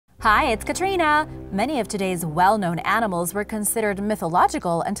Hi, it's Katrina! Many of today's well-known animals were considered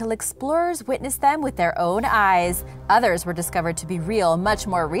mythological until explorers witnessed them with their own eyes. Others were discovered to be real much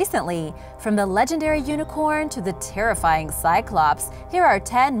more recently. From the legendary unicorn to the terrifying cyclops, here are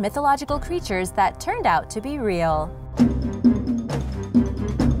 10 mythological creatures that turned out to be real.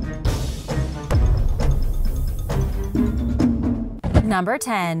 Number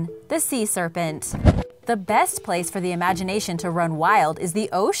 10. The sea serpent. The best place for the imagination to run wild is the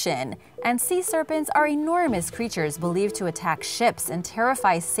ocean, and sea serpents are enormous creatures believed to attack ships and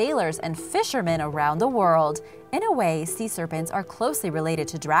terrify sailors and fishermen around the world. In a way, sea serpents are closely related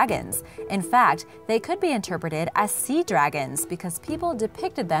to dragons. In fact, they could be interpreted as sea dragons because people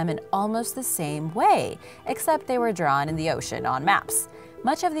depicted them in almost the same way, except they were drawn in the ocean on maps.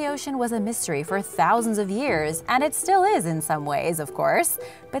 Much of the ocean was a mystery for thousands of years, and it still is in some ways, of course.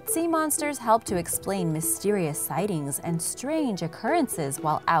 But sea monsters help to explain mysterious sightings and strange occurrences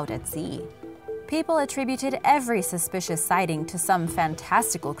while out at sea. People attributed every suspicious sighting to some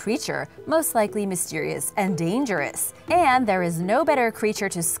fantastical creature, most likely mysterious and dangerous. And there is no better creature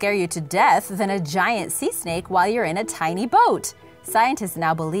to scare you to death than a giant sea snake while you're in a tiny boat. Scientists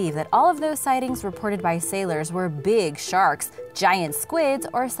now believe that all of those sightings reported by sailors were big sharks, giant squids,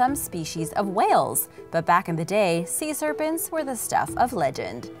 or some species of whales. But back in the day, sea serpents were the stuff of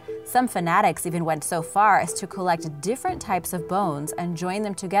legend. Some fanatics even went so far as to collect different types of bones and join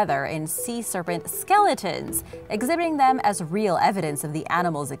them together in sea serpent skeletons, exhibiting them as real evidence of the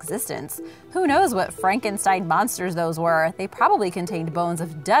animal's existence. Who knows what Frankenstein monsters those were? They probably contained bones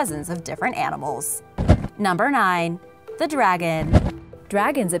of dozens of different animals. Number 9. The dragon.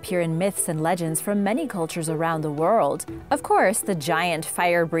 Dragons appear in myths and legends from many cultures around the world. Of course, the giant,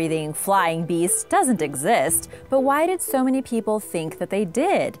 fire-breathing, flying beast doesn't exist, but why did so many people think that they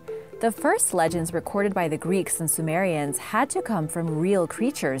did? The first legends recorded by the Greeks and Sumerians had to come from real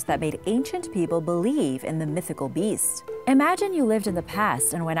creatures that made ancient people believe in the mythical beast. Imagine you lived in the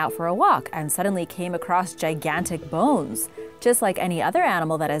past and went out for a walk and suddenly came across gigantic bones. Just like any other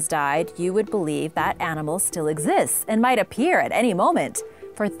animal that has died, you would believe that animal still exists and might appear at any moment.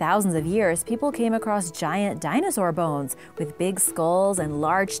 For thousands of years, people came across giant dinosaur bones with big skulls and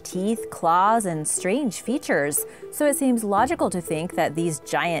large teeth, claws, and strange features. So it seems logical to think that these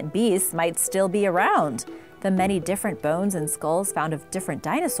giant beasts might still be around. The many different bones and skulls found of different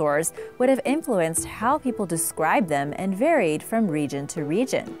dinosaurs would have influenced how people describe them and varied from region to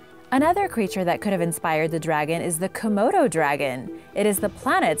region. Another creature that could have inspired the dragon is the Komodo dragon. It is the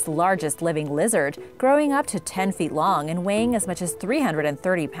planet's largest living lizard, growing up to 10 feet long and weighing as much as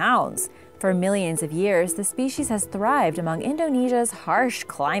 330 pounds. For millions of years, the species has thrived among Indonesia's harsh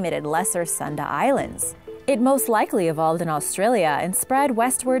climate and Lesser Sunda Islands. It most likely evolved in Australia and spread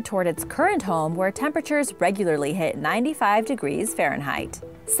westward toward its current home, where temperatures regularly hit 95 degrees Fahrenheit.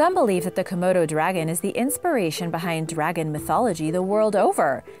 Some believe that the Komodo dragon is the inspiration behind dragon mythology the world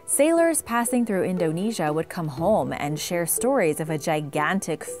over. Sailors passing through Indonesia would come home and share stories of a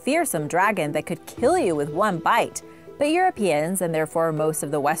gigantic, fearsome dragon that could kill you with one bite. But Europeans, and therefore most of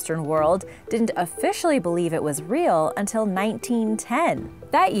the Western world, didn't officially believe it was real until 1910.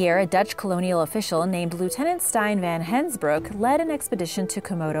 That year, a Dutch colonial official named Lieutenant Stein van Hensbroek led an expedition to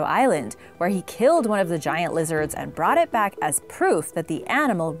Komodo Island, where he killed one of the giant lizards and brought it back as proof that the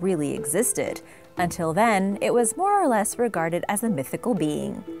animal really existed. Until then, it was more or less regarded as a mythical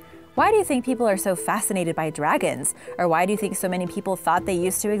being. Why do you think people are so fascinated by dragons? Or why do you think so many people thought they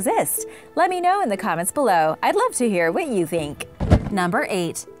used to exist? Let me know in the comments below. I'd love to hear what you think. Number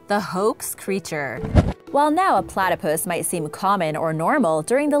 8. The hoax creature. While now a platypus might seem common or normal,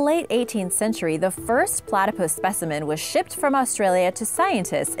 during the late 18th century, the first platypus specimen was shipped from Australia to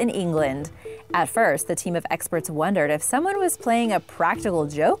scientists in England. At first, the team of experts wondered if someone was playing a practical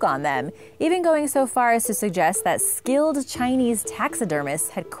joke on them, even going so far as to suggest that skilled Chinese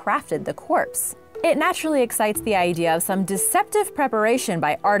taxidermists had crafted the corpse. It naturally excites the idea of some deceptive preparation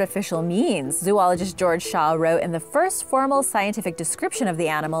by artificial means, zoologist George Shaw wrote in the first formal scientific description of the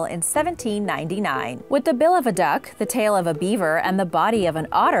animal in 1799. With the bill of a duck, the tail of a beaver, and the body of an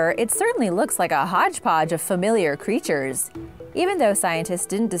otter, it certainly looks like a hodgepodge of familiar creatures. Even though scientists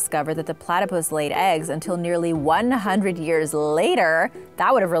didn't discover that the platypus laid eggs until nearly 100 years later,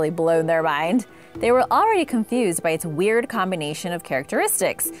 that would have really blown their mind. They were already confused by its weird combination of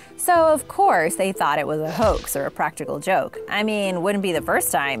characteristics, so of course they thought it was a hoax or a practical joke. I mean, wouldn't be the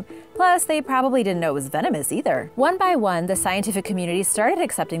first time. Plus, they probably didn't know it was venomous either. One by one, the scientific community started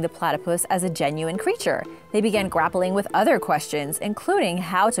accepting the platypus as a genuine creature. They began grappling with other questions, including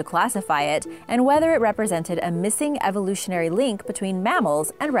how to classify it and whether it represented a missing evolutionary link between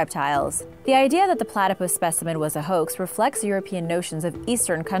mammals and reptiles. The idea that the platypus specimen was a hoax reflects European notions of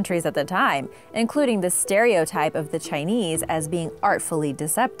Eastern countries at the time, including the stereotype of the Chinese as being artfully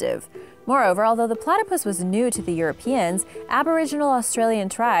deceptive. Moreover, although the platypus was new to the Europeans, Aboriginal Australian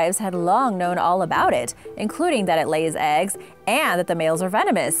tribes had long known all about it, including that it lays eggs and that the males are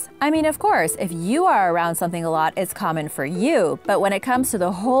venomous. I mean, of course, if you are around something a lot, it's common for you, but when it comes to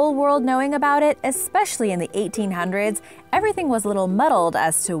the whole world knowing about it, especially in the 1800s, everything was a little muddled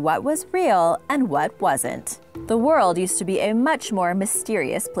as to what was real and what wasn't. The world used to be a much more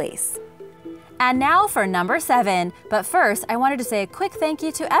mysterious place. And now for number 7. But first, I wanted to say a quick thank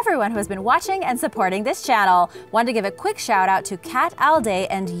you to everyone who has been watching and supporting this channel. Wanted to give a quick shout out to Kat Alde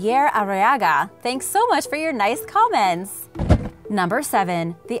and Yer Arriaga. Thanks so much for your nice comments. Number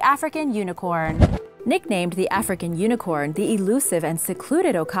 7. The African Unicorn. Nicknamed the African unicorn, the elusive and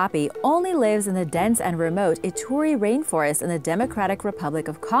secluded okapi only lives in the dense and remote Ituri rainforest in the Democratic Republic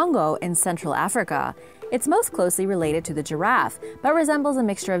of Congo in Central Africa. It's most closely related to the giraffe, but resembles a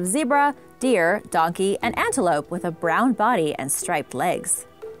mixture of zebra, deer, donkey, and antelope with a brown body and striped legs.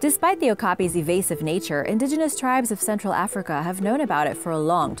 Despite the okapi's evasive nature, indigenous tribes of Central Africa have known about it for a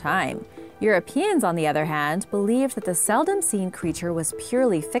long time. Europeans, on the other hand, believed that the seldom-seen creature was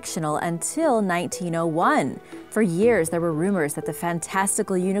purely fictional until 1901. For years, there were rumors that the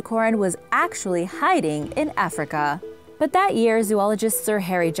fantastical unicorn was actually hiding in Africa. But that year, zoologist Sir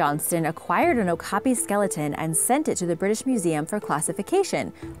Harry Johnston acquired an okapi skeleton and sent it to the British Museum for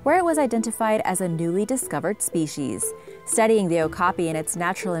classification, where it was identified as a newly discovered species. Studying the okapi in its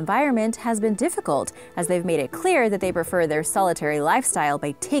natural environment has been difficult, as they've made it clear that they prefer their solitary lifestyle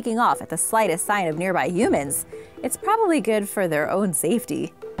by taking off at the slightest sign of nearby humans. It's probably good for their own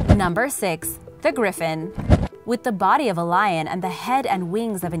safety. Number 6. The Griffin. With the body of a lion and the head and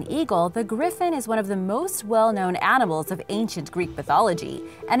wings of an eagle, the griffin is one of the most well-known animals of ancient Greek mythology.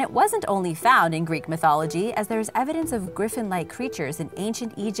 And it wasn't only found in Greek mythology, as there's evidence of griffin-like creatures in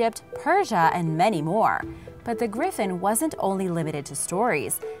ancient Egypt, Persia, and many more. But the griffin wasn't only limited to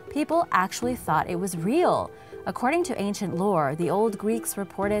stories. People actually thought it was real. According to ancient lore, the old Greeks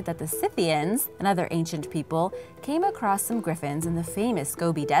reported that the Scythians, another ancient people, came across some griffins in the famous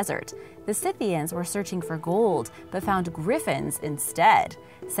Gobi Desert. The Scythians were searching for gold, but found griffins instead.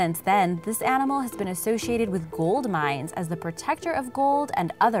 Since then, this animal has been associated with gold mines as the protector of gold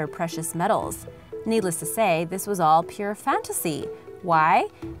and other precious metals. Needless to say, this was all pure fantasy. Why?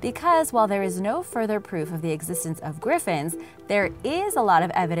 Because while there is no further proof of the existence of griffins, there is a lot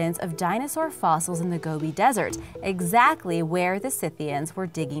of evidence of dinosaur fossils in the Gobi Desert, exactly where the Scythians were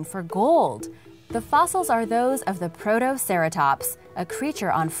digging for gold. The fossils are those of the Protoceratops, a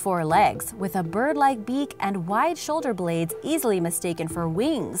creature on 4 legs, with a bird-like beak and wide shoulder blades easily mistaken for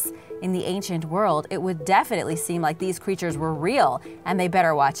wings. In the ancient world, it would definitely seem like these creatures were real, and they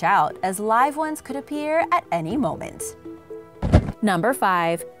better watch out, as live ones could appear at any moment. Number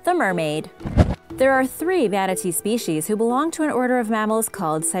 5. The Mermaid. There are 3 manatee species who belong to an order of mammals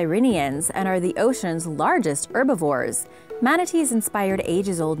called sirenians and are the ocean's largest herbivores. Manatees inspired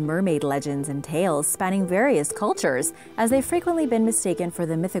ages-old mermaid legends and tales spanning various cultures, as they've frequently been mistaken for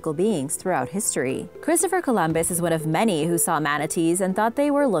the mythical beings throughout history. Christopher Columbus is one of many who saw manatees and thought they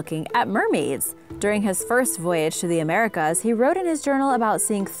were looking at mermaids. During his first voyage to the Americas, he wrote in his journal about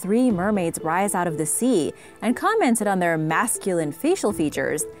seeing 3 mermaids rise out of the sea and commented on their masculine facial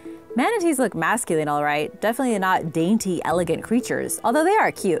features. Manatees look masculine, all right, definitely not dainty, elegant creatures, although they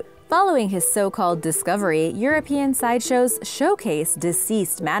are cute. Following his so-called discovery, European sideshows showcase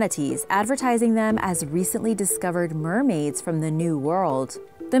deceased manatees, advertising them as recently discovered mermaids from the New World.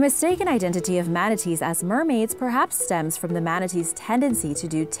 The mistaken identity of manatees as mermaids perhaps stems from the manatee's tendency to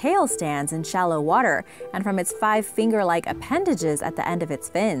do tail stands in shallow water and from its 5 finger-like appendages at the end of its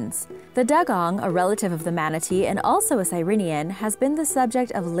fins. The dugong, a relative of the manatee and also a sirenian, has been the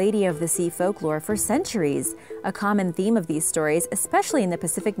subject of Lady of the Sea folklore for centuries. A common theme of these stories, especially in the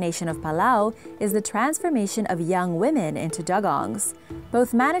Pacific nation of Palau, is the transformation of young women into dugongs.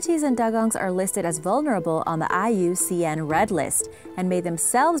 Both manatees and dugongs are listed as vulnerable on the IUCN Red List and may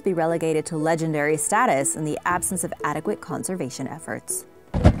themselves be relegated to legendary status in the absence of adequate conservation efforts.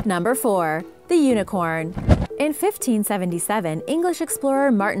 Number 4. The Unicorn. In 1577, English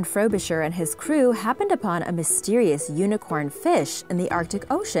explorer Martin Frobisher and his crew happened upon a mysterious unicorn fish in the Arctic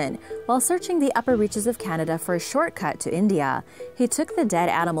Ocean while searching the upper reaches of Canada for a shortcut to India. He took the dead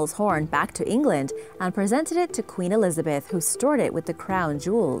animal's horn back to England and presented it to Queen Elizabeth, who stored it with the crown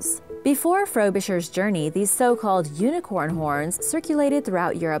jewels. Before Frobisher's journey, these so-called unicorn horns circulated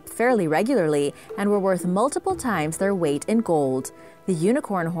throughout Europe fairly regularly and were worth multiple times their weight in gold. The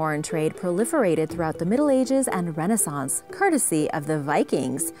unicorn horn trade proliferated throughout the Middle Ages and Renaissance, courtesy of the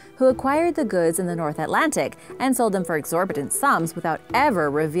Vikings, who acquired the goods in the North Atlantic and sold them for exorbitant sums without ever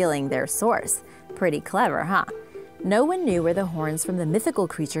revealing their source. Pretty clever, huh? No one knew where the horns from the mythical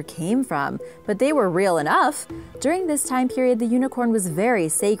creature came from, but they were real enough. During this time period, the unicorn was very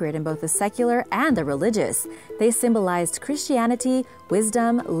sacred in both the secular and the religious. They symbolized Christianity,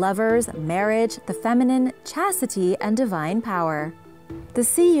 wisdom, lovers, marriage, the feminine, chastity, and divine power. The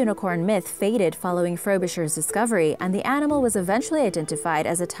sea unicorn myth faded following Frobisher's discovery, and the animal was eventually identified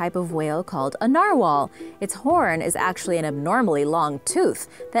as a type of whale called a narwhal. Its horn is actually an abnormally long tooth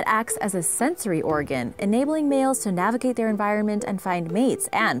that acts as a sensory organ, enabling males to navigate their environment and find mates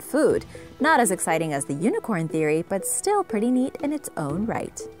and food. Not as exciting as the unicorn theory, but still pretty neat in its own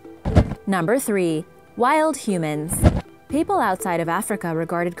right. Number 3. Wild humans. People outside of Africa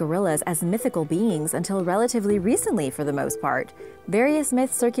regarded gorillas as mythical beings until relatively recently for the most part. Various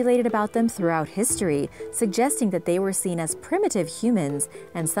myths circulated about them throughout history, suggesting that they were seen as primitive humans,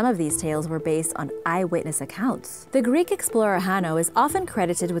 and some of these tales were based on eyewitness accounts. The Greek explorer Hanno is often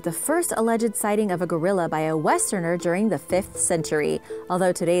credited with the first alleged sighting of a gorilla by a Westerner during the 5th century,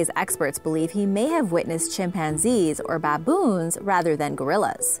 although today's experts believe he may have witnessed chimpanzees or baboons rather than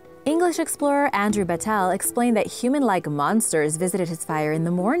gorillas. English explorer Andrew Battelle explained that human-like monsters visited his fire in the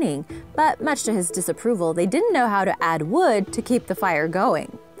morning, but much to his disapproval, they didn't know how to add wood to keep the fire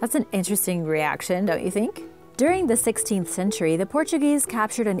going. That's an interesting reaction, don't you think? During the 16th century, the Portuguese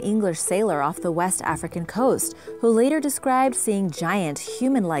captured an English sailor off the West African coast, who later described seeing giant,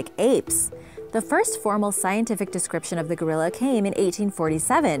 human-like apes. The first formal scientific description of the gorilla came in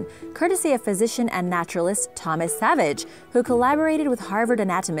 1847, courtesy of physician and naturalist Thomas Savage, who collaborated with Harvard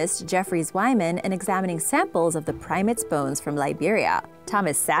anatomist Jeffries Wyman in examining samples of the primate's bones from Liberia.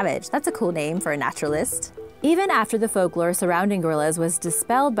 Thomas Savage, that's a cool name for a naturalist. Even after the folklore surrounding gorillas was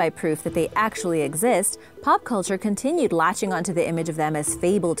dispelled by proof that they actually exist, pop culture continued latching onto the image of them as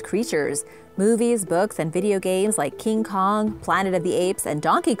fabled creatures. Movies, books, and video games like King Kong, Planet of the Apes, and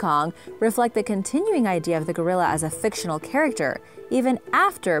Donkey Kong reflect the continuing idea of the gorilla as a fictional character, even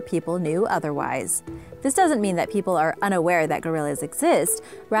after people knew otherwise. This doesn't mean that people are unaware that gorillas exist,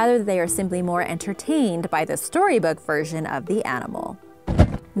 rather they are simply more entertained by the storybook version of the animal.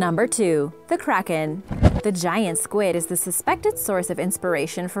 Number 2. The Kraken. The giant squid is the suspected source of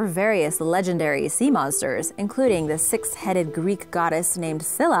inspiration for various legendary sea monsters, including the six-headed Greek goddess named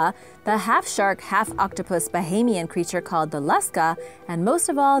Scylla, the half-shark, half-octopus Bahamian creature called the Lusca, and most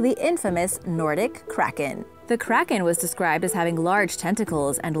of all, the infamous Nordic kraken. The kraken was described as having large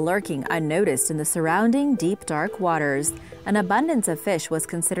tentacles and lurking unnoticed in the surrounding deep, dark waters. An abundance of fish was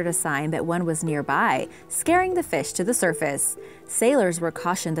considered a sign that one was nearby, scaring the fish to the surface. Sailors were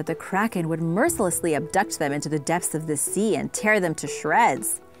cautioned that the kraken would mercilessly abduct them into the depths of the sea and tear them to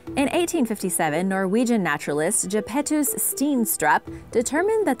shreds. In 1857, Norwegian naturalist Japetus Steenstrup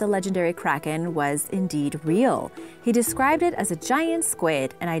determined that the legendary kraken was indeed real. He described it as a giant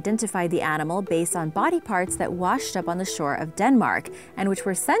squid and identified the animal based on body parts that washed up on the shore of Denmark and which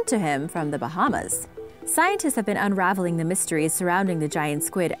were sent to him from the Bahamas. Scientists have been unraveling the mysteries surrounding the giant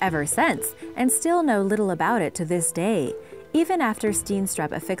squid ever since, and still know little about it to this day. Even after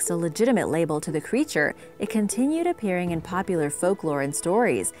Steenstrup affixed a legitimate label to the creature, it continued appearing in popular folklore and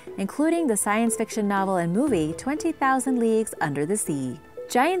stories, including the science fiction novel and movie 20,000 Leagues Under the Sea.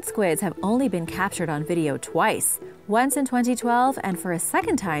 Giant squids have only been captured on video twice, once in 2012 and for a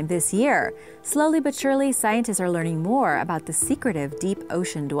second time this year. Slowly but surely, scientists are learning more about the secretive deep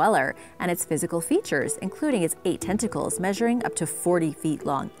ocean dweller and its physical features, including its 8 tentacles measuring up to 40 feet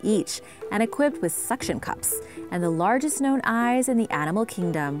long each and equipped with suction cups, and the largest known eyes in the animal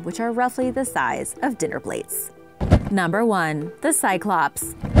kingdom, which are roughly the size of dinner plates. Number 1. The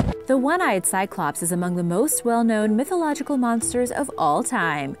Cyclops. The one-eyed cyclops is among the most well-known mythological monsters of all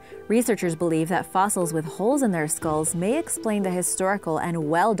time. Researchers believe that fossils with holes in their skulls may explain the historical and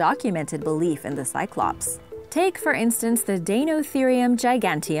well-documented belief in the cyclops. Take, for instance, the Deinotherium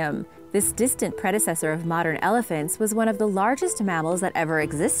giganteum. This distant predecessor of modern elephants was one of the largest mammals that ever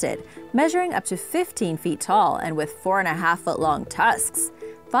existed, measuring up to 15 feet tall and with 4.5-foot-long tusks.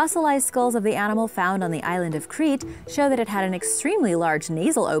 Fossilized skulls of the animal found on the island of Crete show that it had an extremely large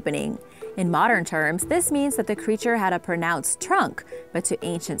nasal opening. In modern terms, this means that the creature had a pronounced trunk, but to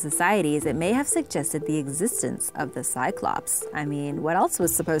ancient societies, it may have suggested the existence of the Cyclops. I mean, what else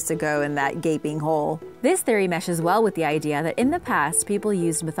was supposed to go in that gaping hole? This theory meshes well with the idea that in the past, people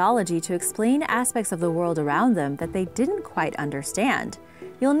used mythology to explain aspects of the world around them that they didn't quite understand.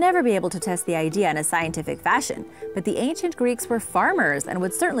 You'll never be able to test the idea in a scientific fashion, but the ancient Greeks were farmers and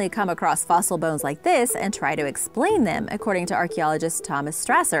would certainly come across fossil bones like this and try to explain them, according to archaeologist Thomas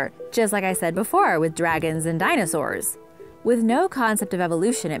Strasser, just like I said before with dragons and dinosaurs. With no concept of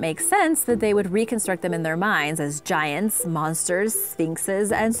evolution, it makes sense that they would reconstruct them in their minds as giants, monsters,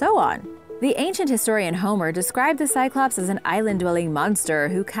 sphinxes, and so on. The ancient historian Homer described the Cyclops as an island-dwelling monster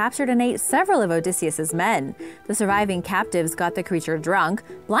who captured and ate several of Odysseus's men. The surviving captives got the creature drunk,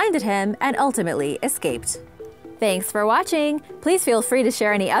 blinded him, and ultimately escaped. Thanks for watching! Please feel free to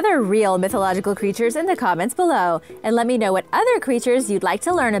share any other real mythological creatures in the comments below, and let me know what other creatures you'd like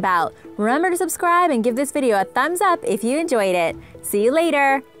to learn about. Remember to subscribe and give this video a thumbs up if you enjoyed it. See you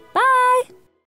later! Bye!